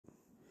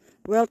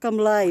Welcome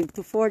live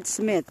to Fort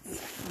Smith.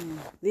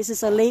 This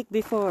is a lake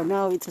before,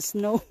 now it's a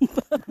snow.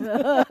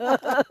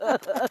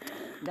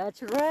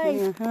 That's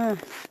right.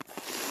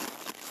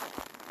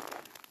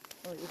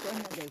 Oh,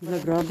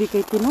 grabe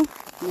kay Tino.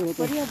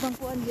 Pariya bang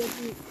kuan diya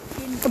si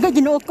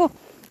Agay, ginoo ko.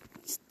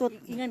 Stot.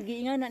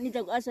 Giingan na ni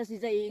jag asa si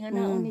Jay ingan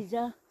na ni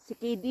ja si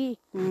KD.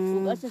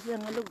 Ug asa siya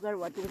nga lugar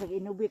wa sa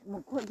inubik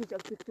mo kuan di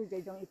jag picture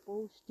jay jang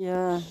i-post.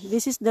 Yeah,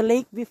 this is the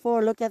lake before.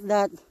 Look at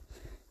that.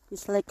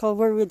 It's like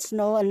covered with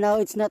snow, and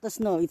now it's not a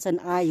snow, it's an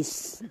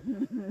ice.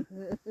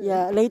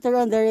 Yeah, later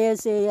on there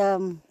is a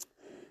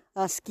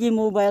ski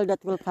mobile that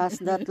will pass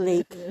that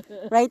lake.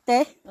 Right,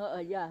 eh?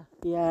 Yeah.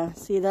 Yeah,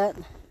 see that?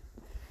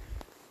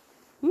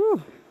 Whew.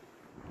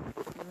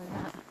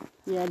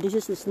 Yeah, this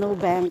is the snow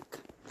bank.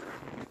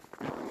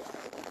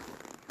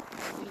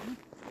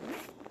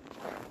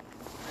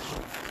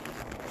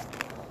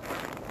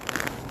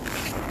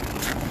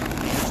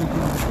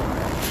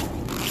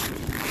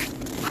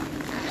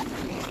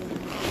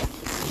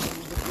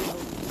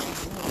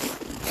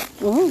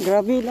 Oh,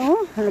 grabe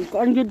no.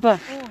 Nagkuan gud pa.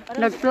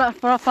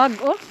 Nagfag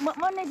oh. Mo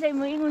ni say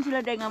moingon sila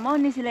day nga mo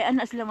ni sila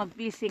anak sila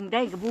magfishing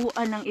day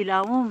gabuan ng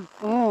ilawom.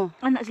 Oh,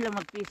 Anak sila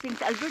magfishing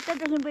sa Alberta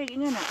dagan ba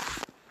ingon na.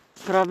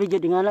 grabe jud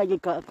nga na jud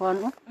ka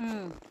kuan oh.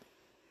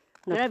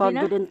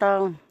 Nagfag gud in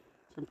town.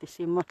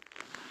 Santissima.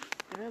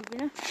 Grabe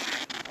na.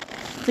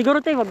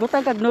 Siguro tay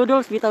magbutang kag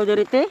noodles bitaw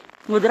diri te.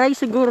 Mudray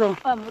siguro.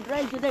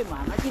 Mudray jud day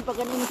man. Kasi pag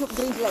kanino soup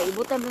drinks la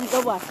ibutan ng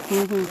gawas.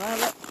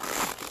 Wala.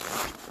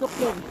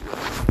 Tukyan.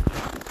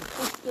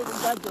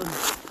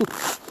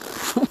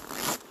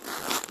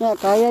 Ya,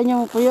 kaya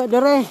niyo puyo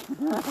dire.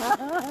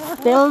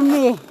 Tell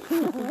me.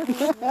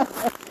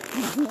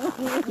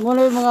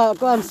 Muna yung mga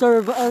kuan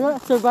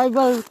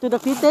survival to the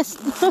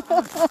fittest.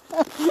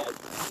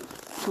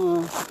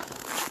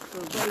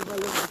 Survival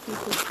to the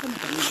fittest.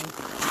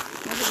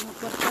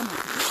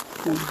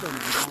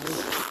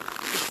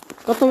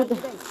 Katuyo.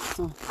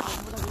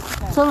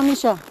 Saan ni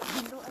siya?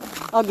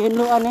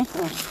 Ginluan eh.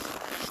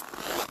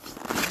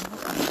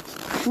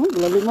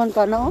 Laliman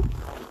ka na oh.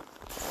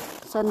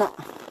 Sana.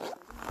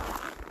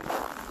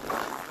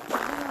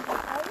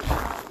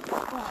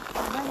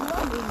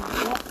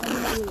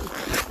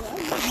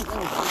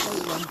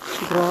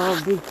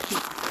 Grabe.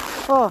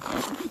 Oh,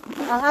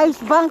 ang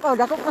ice bank oh,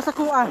 dako pa sa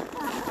kuha.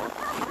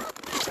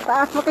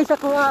 Taas pa kay sa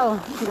kuha oh.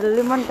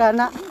 Laliman ka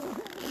na.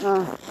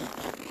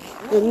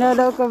 Tingnan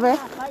daw ko be.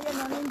 Kaya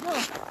na ninyo.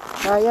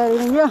 Kaya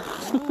ninyo.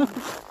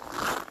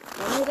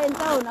 Kami rin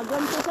tao,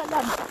 nagwanto sa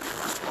lang.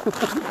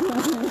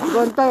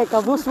 Gontay,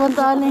 kabus man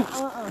taan eh.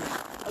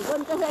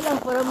 Nagwanto sa lang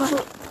para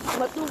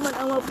matuman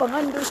ang mga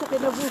pangandol sa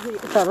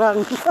kinabuhi. Sarang.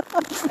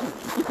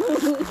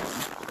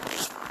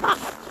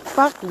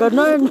 Pak,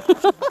 ganun.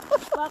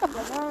 Pak,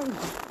 ganun.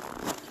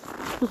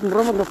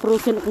 Mura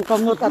mag-frozen akong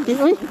kamot ati,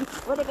 uy.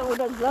 Wala ka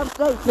unang glove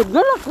guys.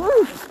 Naglalak,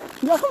 uy.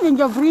 Hindi ako yung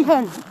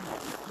jabrihan.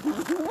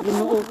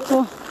 Ginuo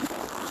ko.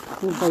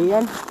 Ano ba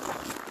yan?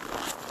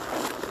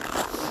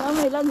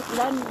 Kami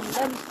landmark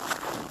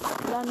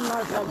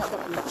lang ako.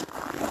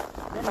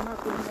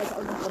 Landmark ko nila sa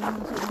unang kamang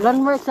sa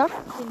Landmark sa?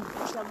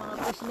 mga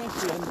business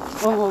yan.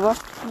 Oo ba?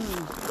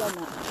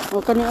 Gana.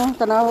 O kanina,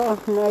 tanawa,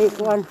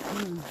 naikuan.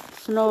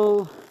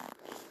 Snow.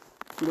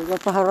 Hindi ka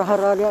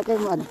pahara-hara diya kayo,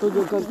 maadto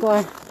yung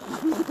kagkuan.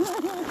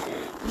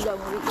 Hindi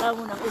mo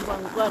reklamo ng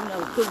ibang kuan na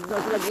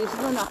tugnos lagi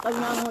sino na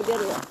kanya mo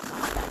diri.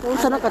 Kung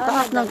saan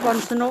nakataas ng kuan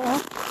snow, oh.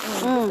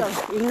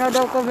 Ingna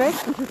daw ko, be.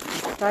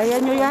 Kaya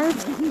nyo yan?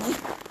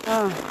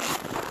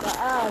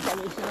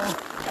 Sabi sino.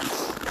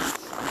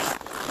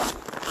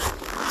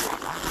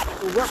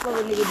 Uwa pa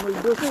rin nilin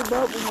muldoso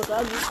ba kung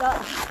makagita.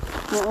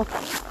 Oo.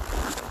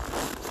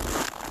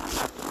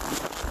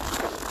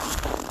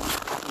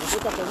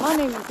 Nakita kay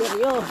manay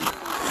menteryo.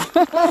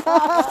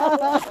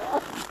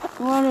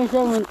 Ano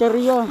siya,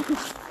 menteryo.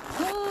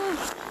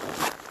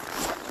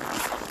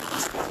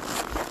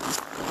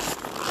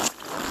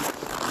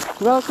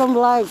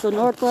 Welcome live to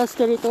Northwest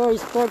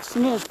Territories, Fort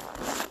Smith.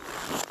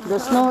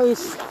 The snow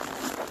is,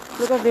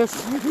 look at this.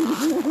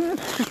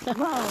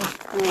 Wow.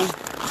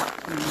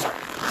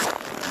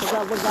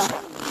 Baga.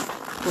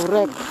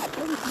 Correct.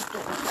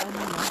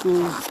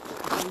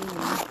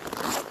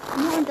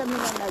 Noon kami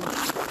na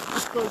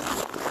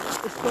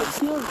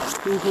nag-excursion.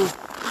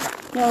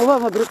 Nga,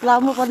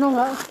 magreklamo pa nung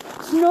ha.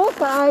 Snow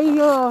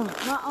kaayo.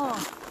 Mao.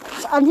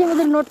 Anhi mo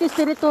din Northwest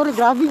Territory,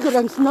 grabe ka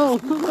lang snow.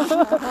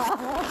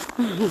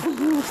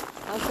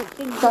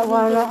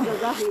 Tawala.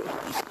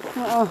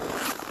 Oo.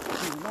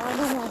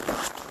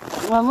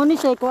 Mo ni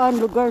siya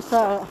kuan lugar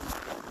sa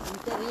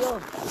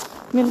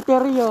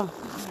Minteryo.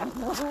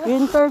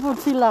 Winter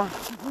food sila.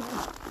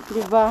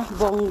 Diba?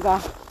 Bongga.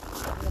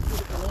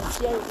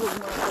 Yeah.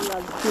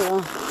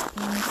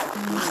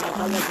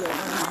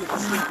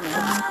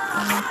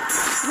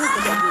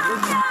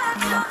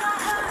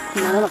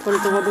 Nalala ko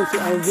nito mo doon si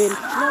Alvin.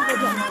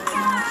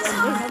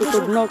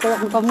 Itugnaw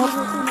kaya kung kamot.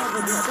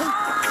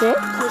 Okay?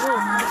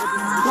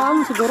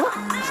 Naam siguro?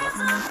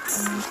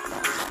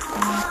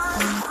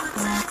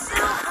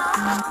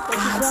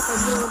 Kasi siya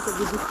kayo to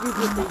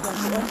distribute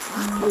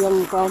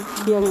Yung pan,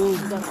 yung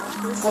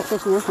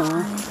access niya.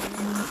 Ha?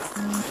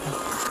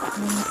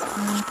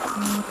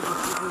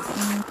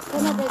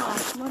 Kana ba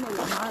mo na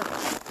Lacar?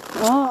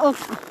 Oh.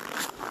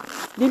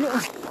 Dili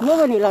mo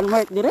ba ni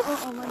landmark dire?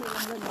 Oo, man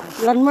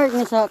lang. Landmark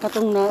ni sa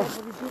katong na.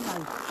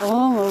 Original.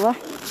 Oh, mo ba?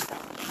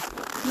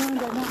 Yan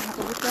na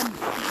nakabutan.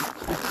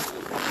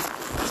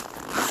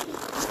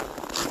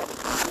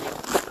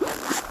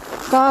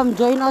 Come,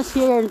 join us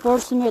here in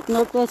Fort Smith,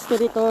 Northwest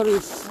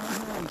Territories.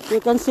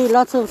 You can see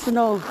lots of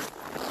snow.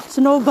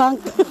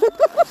 Snowbank.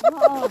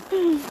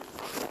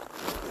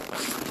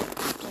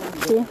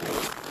 Okay.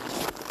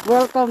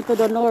 Welcome to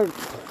the north.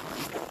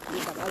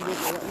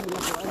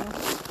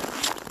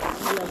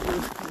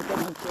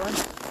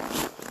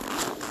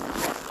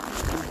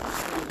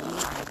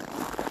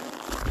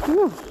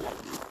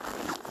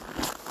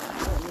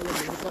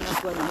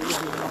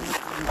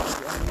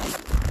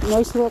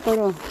 Nice water,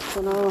 no?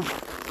 Tanawa.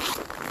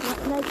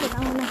 Nice na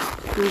ako na.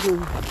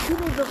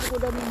 Sino ba ko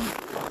dami?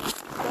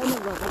 Ano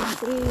ba? Kanang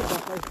tree ba?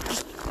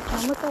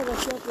 Namatay ka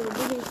siya pero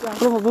dili siya.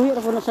 Pero mabuhi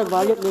na po na siya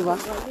balik, di ba?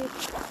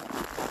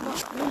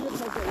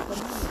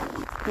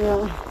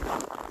 Yeah.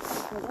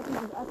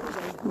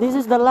 This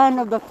is the land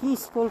of the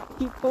peaceful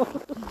people.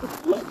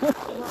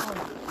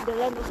 The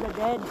land of the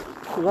dead.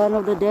 Land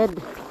of the dead.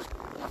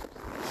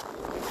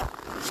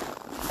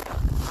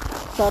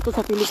 Sa ato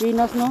sa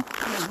Pilipinas, no?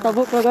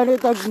 Tabok ka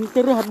ganit,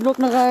 tag-interior, hadlok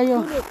na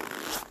kayo.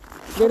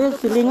 Dire,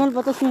 silingan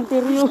patas yung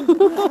interior.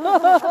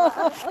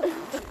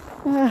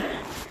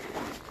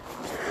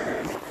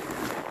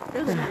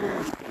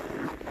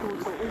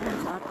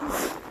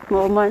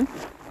 Mauman.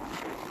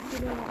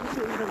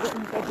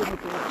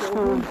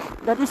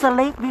 That is a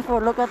lake before.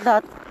 Look at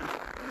that.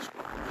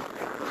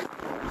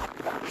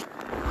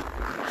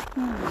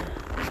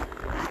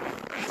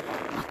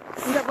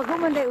 Hindi pag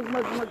humanday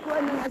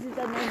magkuhan ng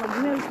asitan na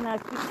mag-mails na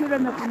picture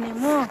na po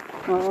mo.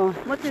 Oo.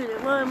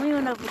 Mo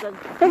yun na po.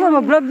 Teka,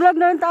 mag-vlog-vlog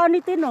na yung taan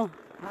itin, no?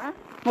 Ha?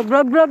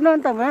 Mag-vlog-vlog na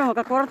yung taan.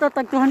 Makakwarta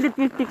tag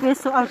 250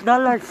 peso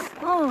dollars.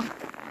 Oo.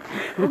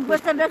 Kung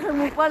basta na sa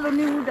mupalo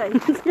ni Muday.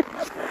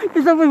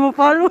 Isa po yung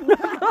mapalo na.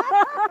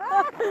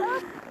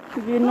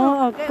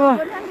 Gino ako.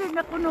 100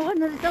 na kuno,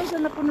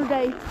 100,000 na kuno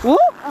day.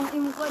 Oh? Ang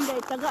imukuan day,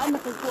 tagaan na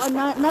kukuan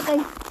na kay.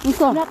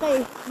 Isa? Na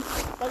kay.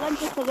 Tagaan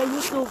ko sa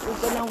YouTube. O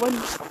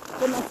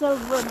kanang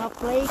server na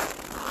play.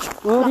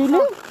 Oh,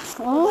 really?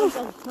 Oh,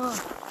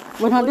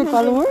 100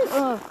 followers?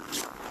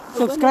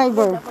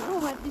 Subscriber.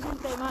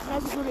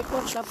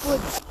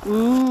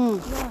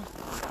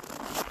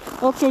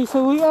 Okay,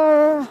 so we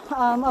are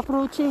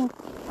approaching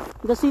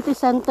the city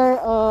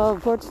center of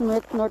Fort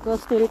Smith,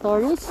 Northwest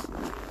Territories.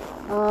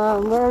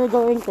 Where are we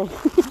going to?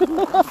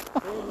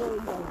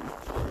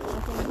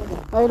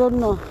 I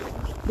don't know.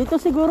 Dito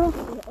siguro?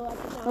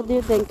 What do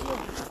you think?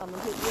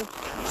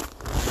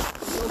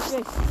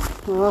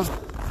 Oh,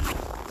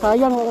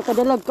 sayang wala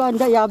kadalag ka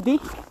anda yabi.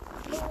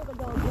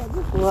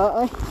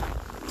 Wow.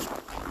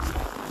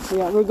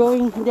 Yeah, we're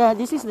going. Yeah,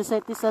 this is the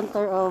city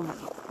center of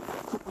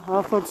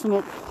Fort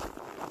Smith.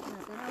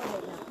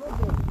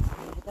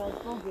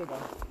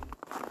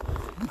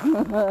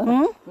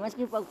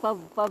 Maski pag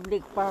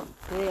public park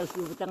trails,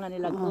 ibutangan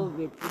nila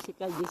COVID,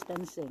 physical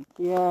distancing.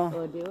 Yeah.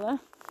 O, di ba?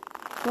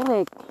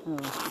 Correct.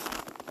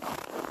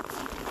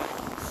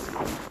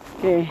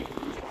 Okay.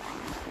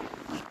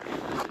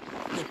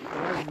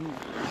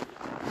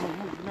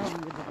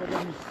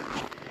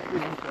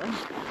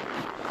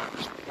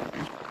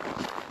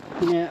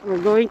 Yeah,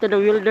 we're going to the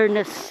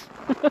wilderness.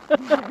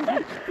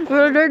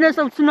 Wilderness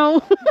of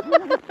snow.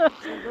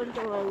 Going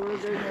to a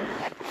wilderness.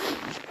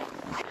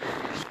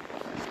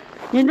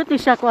 Yun doon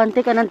siya ko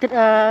ante ka ng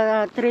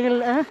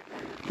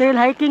trail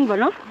hiking ba,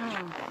 no?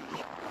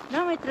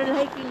 Na may trail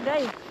hiking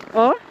day.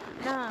 Oh?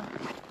 Na.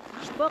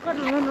 Baka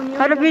nung yun.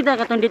 Kada pita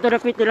ka dito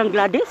rapid lang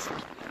Gladys?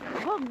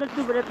 Huwag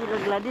dito ba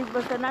pilang Gladys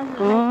basta na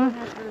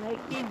trail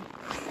hiking.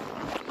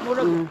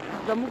 Murag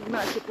gamug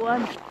na si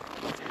Kuan.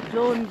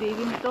 John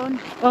Bivington.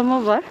 Oh,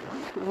 mo ba?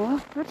 Oh,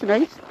 that's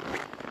nice.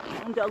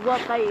 Ang dagwa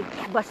kay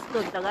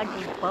Baston tagan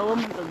pawam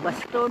kag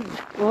Baston.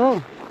 Oh.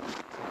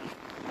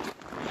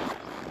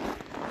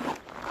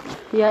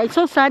 Yeah, it's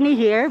so sunny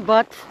here,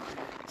 but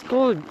it's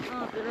cold.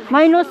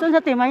 Minus, ano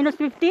sa minus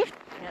 50?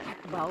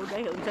 Baw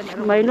day, unsa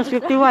na Minus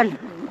 51.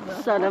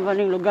 Sana ba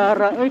ning lugar?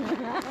 Uy.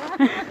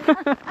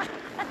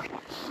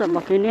 Sa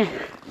makini.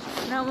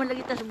 Naman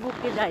lagi ta sa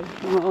bukid ay.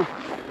 Oo.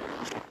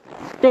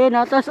 Te,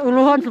 natas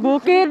uluhan sa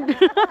bukid.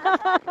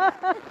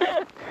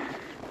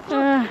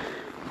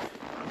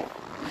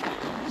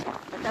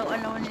 Katawan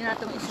naman ni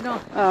natong isno.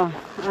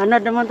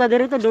 Anad naman ta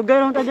diri to,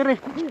 dugay naman ta diri.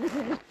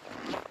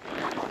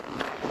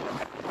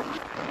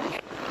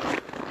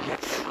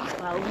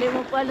 Uli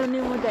mo palo ni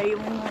mo dahil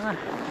yung mga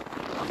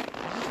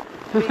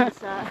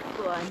sa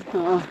kuan.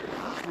 Oo.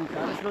 Ang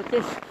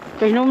Lotis.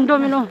 Kay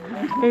numdom, no?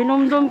 Kay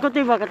numdom ko,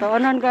 tiba,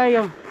 katawanan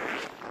kayo.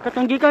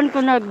 Katunggikan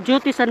ko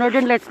nag-duty sa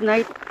Northern Lights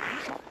night.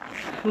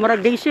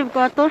 Marag day shift ko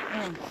ato.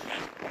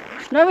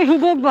 Naway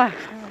hubog ba?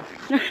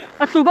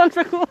 At subang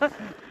sa kuha.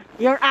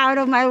 You're out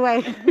of my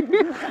way.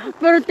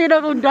 Pero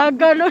tinakong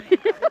dagan.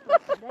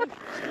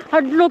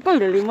 Hadlok ko,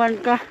 naliman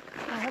ka.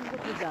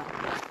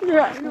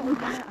 Yeah.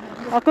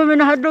 Ako may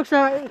nahadlok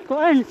sa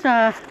kuan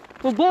sa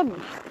hubog.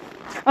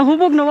 Ang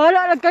hubog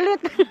nawala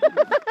nagkalit.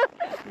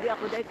 Hindi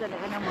ako dahil ka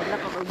na magla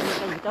kapag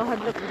ikaw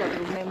hadlok ko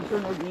dahil may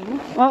sunod nimo.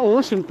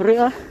 Oo,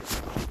 siyempre ah.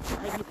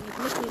 Ay,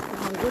 gitlit-lit,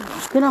 kumanggod.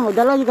 Kina mo,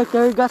 dala yung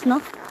carry gas,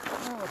 no?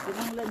 Oo,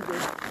 pinanglan ko.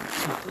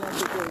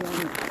 Lagi ko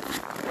yan.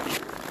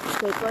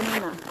 Kaya ko ano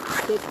na.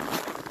 Take.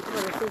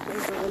 Pero take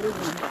ay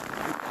pagalingan.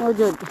 Oh,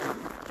 Jod.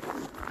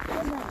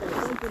 Kaya na, kaya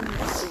ko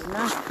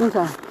na. Kung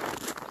sa?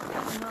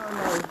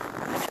 Maunay.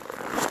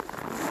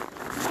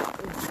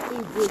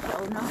 PJ sa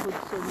unang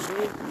Hudson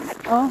Bay.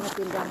 Oh.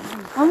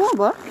 Matindahan. Amo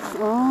ba?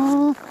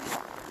 Oh.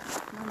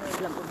 Mamay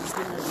lang ko ng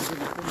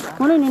pinagdinapunda.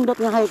 Muna nindot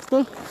nga hike,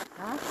 te.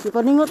 Ha? Di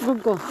pa ningot gud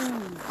ko.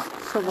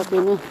 Sa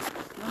batin eh.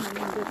 Mamay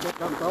nindot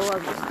ito ang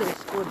kawag stress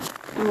food.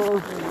 Oo.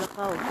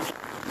 Lakaw.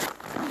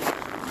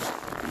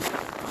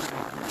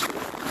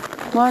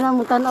 Mana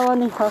mo tanawan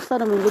ni hasta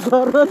na may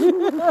lugar.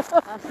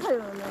 Asal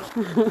mo na.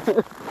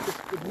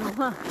 Ispid mo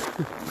ha.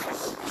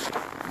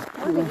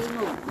 O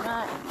nagingog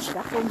nga.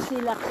 Dakong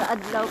silak sa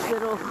adlaw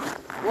pero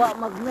wa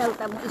mag-melt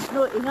ang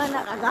isno. Inga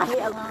na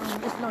kagahi ang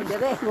isno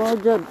dire. Oh,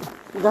 Jod.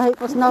 Gahi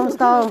pas na ang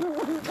tao.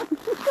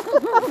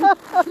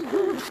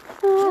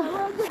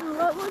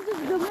 Wa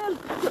dyan gamel.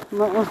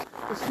 Mao.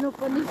 Isno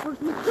pa ni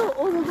Portmito.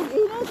 O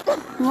mag-init.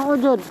 Mao,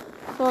 Jod.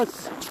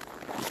 Tos.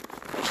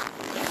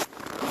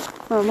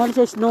 Ah, mo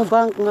sa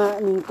snowbank nga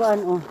ning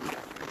kuan oh.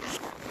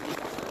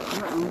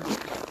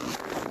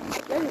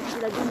 Kaya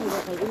sila din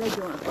nila kay ila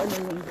yung ako ano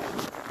yung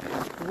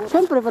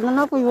Siyempre,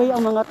 pananapoy way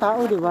ang mga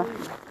tao, di ba?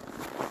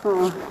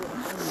 Oo.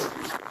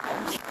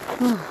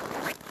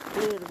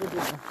 clear ko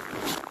dito.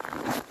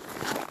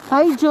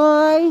 Hi,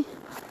 Joy!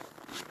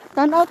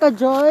 Tanaw ka,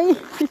 Joy!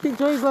 Si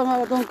Joy ba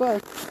nga itong kuan?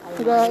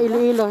 Siga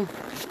Iloilo.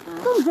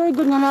 Itong Joy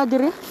gud nga na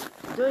dire.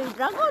 Joy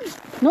Dragon.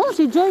 No,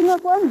 si Joy nga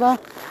kuan ba?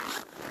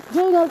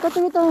 Joy nga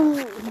katong itong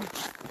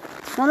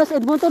nalas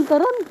Edmonton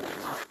karon.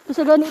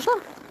 Isa ganito.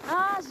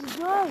 Ah, si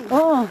Joy.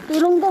 Oo,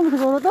 tilong daw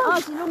siguro to. Ah,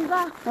 si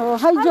Lungga. Oh,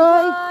 hi,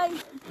 Joy.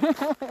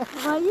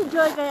 Hi,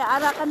 Joy. Kaya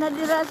ara ka na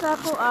dira sa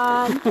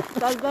kuan.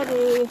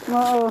 Calgary.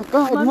 Oo,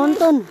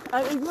 Edmonton.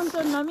 Ay,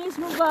 Edmonton. Na-miss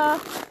mo ba?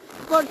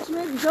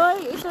 Portsmouth,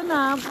 Joy. Ito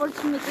na,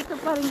 Portsmouth. Ito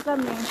pa rin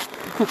kami.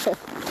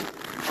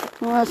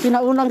 Mga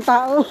sinaunang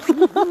tao.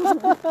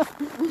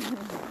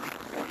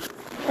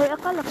 Ay,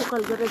 akala ko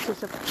Calgary siya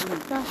sa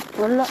pupunta.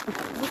 Wala.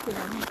 Dito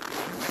naman.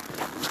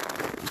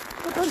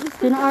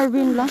 Sina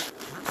Arvin lang.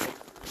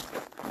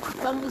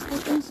 Pang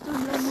stepping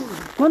stone lang yun.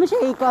 Ano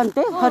siya ikaante?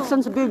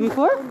 Hudson's Bay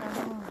before?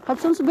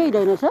 Hudson's Bay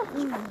dahil na siya?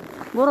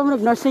 Mura mo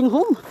nag-nursing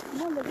home.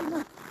 Lagi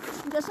na.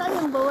 Hindi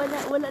sayang ba?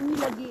 Wala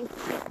nilagi.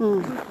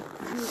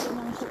 Dito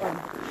ng suan.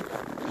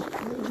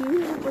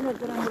 Gihiro pa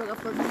nagkarang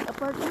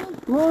apartment.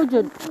 Oo,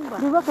 Jod.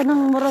 Di ba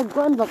kanang marag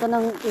kuan ba?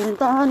 Kanang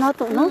irintahan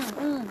nato, no?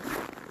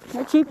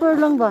 Na cheaper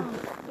lang ba?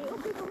 Eh,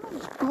 okay pa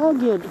man. Oo,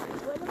 Jod.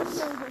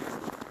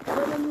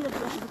 Wala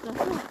nilagi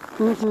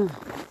kasi.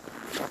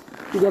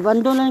 Hindi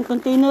abandon lang yung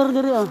container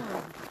diri, oh.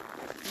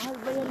 Mahal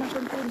ba yan ang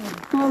container?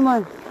 Oo,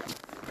 man.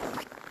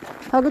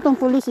 Hago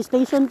tong police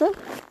station, te?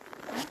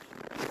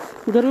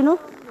 Diri, no?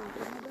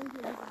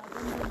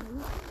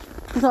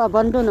 Sa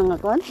abandon ang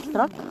kuan?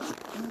 Truck?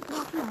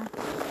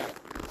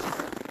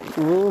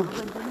 Oo.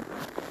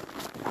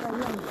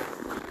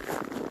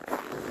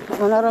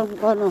 Wala lang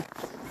ano,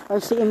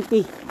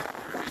 RCMP.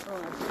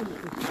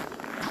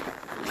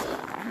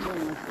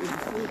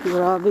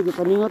 Grabe, di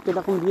paningot,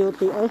 tidak akong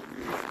beauty ay.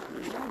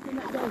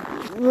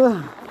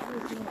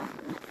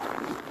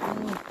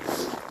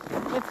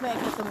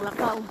 Effect itong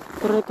lakaw.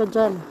 Correct ka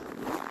dyan.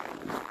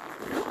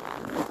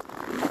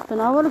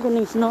 Tanawa na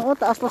ganing snow, oh,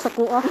 taas pa sa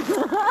kuha.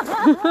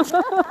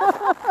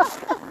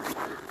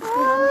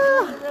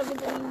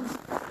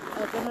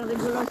 Kanang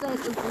regular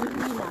size ng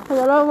Pilipina.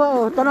 Tanawa,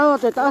 oh, tanawa,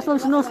 taas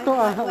ng snow to,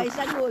 ah. Way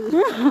sagol.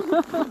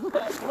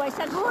 Way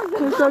sagol.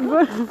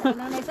 Sagol.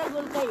 Kanang may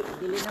sagol kay,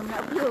 dili naman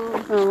na pure.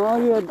 Oo,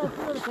 yun.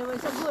 Pure kay way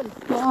sagol.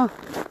 Oo.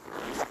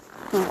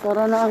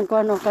 Para na ang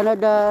kuano,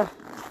 Canada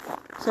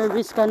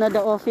Service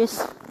Canada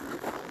Office.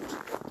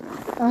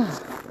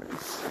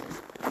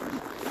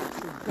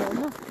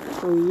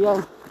 Kuya.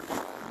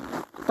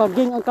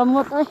 Paging ang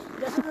kamot ay.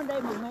 Dasa nun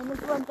day, mag-minus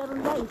 1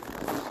 karon day.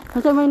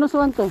 Kasi minus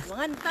 1 to.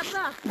 Mangantak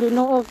na.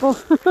 Ginoo ko.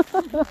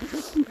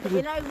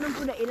 Ilive nung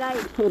po na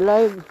ilive.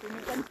 Live.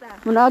 Pinukanta.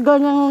 Munaga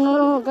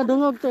niyang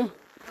kadungog to.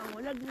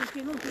 Wala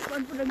nagkinog.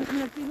 Kuan po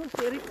nagkinog.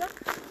 Sirit ka.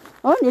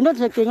 Oh, nindot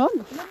sa tingog.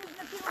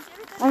 Nagkinog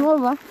sirit ka. Ay mo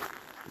ba?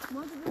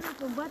 Mga siguro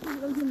kung ba't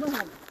ang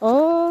simbahan.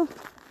 Oh.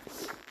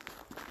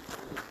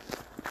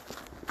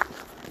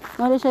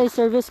 Mali siya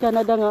Service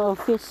Canada nga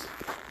office.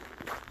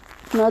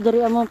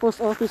 Nadari among post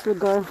office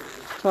lugar.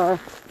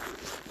 Char.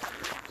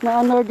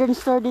 Na Northern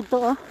Star dito,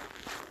 oh.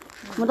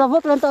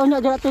 Madabot lang taon niya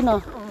dito, no?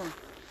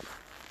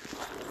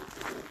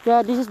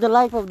 Yeah, this is the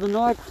life of the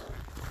North.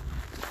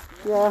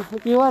 Yeah,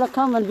 if you wanna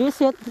come and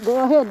visit,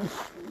 go ahead.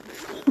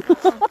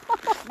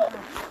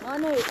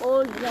 Ano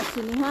old na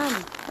sinihan.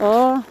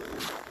 Oh.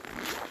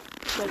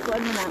 Kaya ko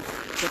ano na,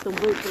 katong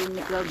boyfriend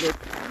ni Claudette.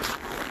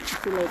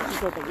 Sila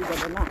ito, tag-ida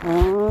ba na.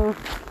 Oh.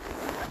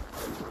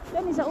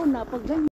 Kani sa una, pag ganyan.